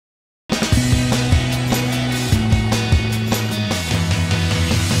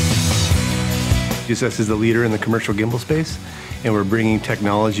GSS is the leader in the commercial gimbal space, and we're bringing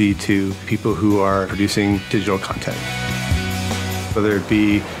technology to people who are producing digital content. Whether it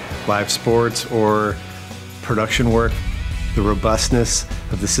be live sports or production work, the robustness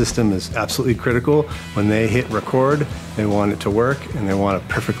of the system is absolutely critical. When they hit record, they want it to work and they want a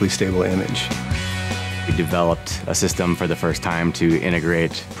perfectly stable image. We developed a system for the first time to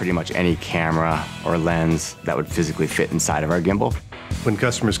integrate pretty much any camera or lens that would physically fit inside of our gimbal. When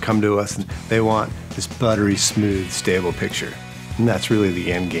customers come to us, they want this buttery, smooth, stable picture. And that's really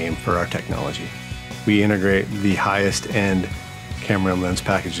the end game for our technology. We integrate the highest end camera and lens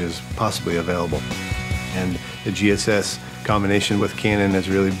packages possibly available. And the GSS combination with Canon has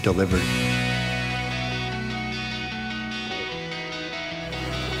really delivered.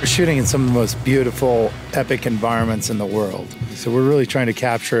 We're shooting in some of the most beautiful, epic environments in the world. So we're really trying to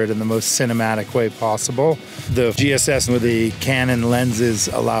capture it in the most cinematic way possible. The GSS with the Canon lenses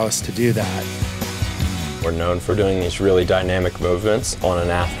allow us to do that. We're known for doing these really dynamic movements on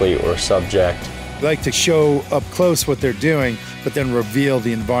an athlete or subject. We like to show up close what they're doing, but then reveal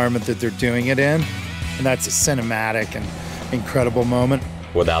the environment that they're doing it in. And that's a cinematic and incredible moment.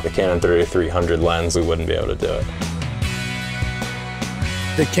 Without the Canon 3300 lens, we wouldn't be able to do it.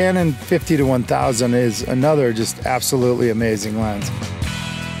 The Canon 50-1000 is another just absolutely amazing lens.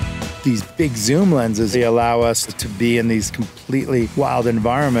 These big zoom lenses, they allow us to be in these completely wild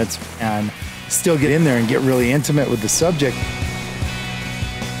environments and still get in there and get really intimate with the subject.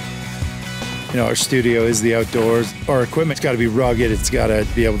 You know, our studio is the outdoors. Our equipment's got to be rugged. It's got to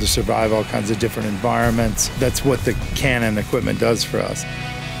be able to survive all kinds of different environments. That's what the Canon equipment does for us.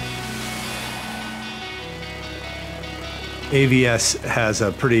 AVS has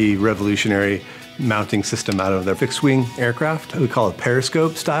a pretty revolutionary mounting system out of their fixed-wing aircraft. We call it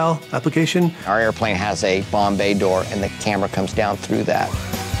periscope style application. Our airplane has a bomb bay door and the camera comes down through that.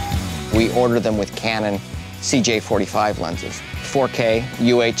 We order them with Canon CJ45 lenses, 4K,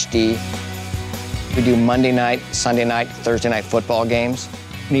 UHD. We do Monday night, Sunday night, Thursday night football games.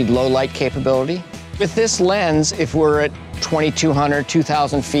 We need low light capability. With this lens, if we're at 2,200,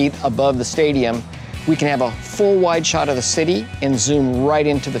 2,000 feet above the stadium, we can have a full wide shot of the city and zoom right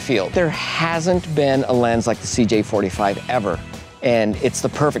into the field. There hasn't been a lens like the CJ45 ever, and it's the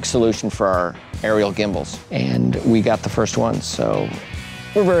perfect solution for our aerial gimbals. And we got the first one, so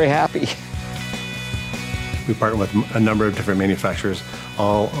we're very happy. We partner with a number of different manufacturers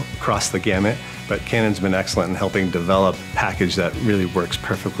all across the gamut, but Canon's been excellent in helping develop a package that really works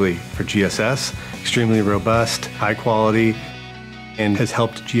perfectly for GSS, extremely robust, high quality, and has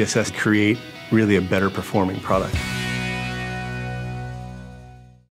helped GSS create really a better performing product.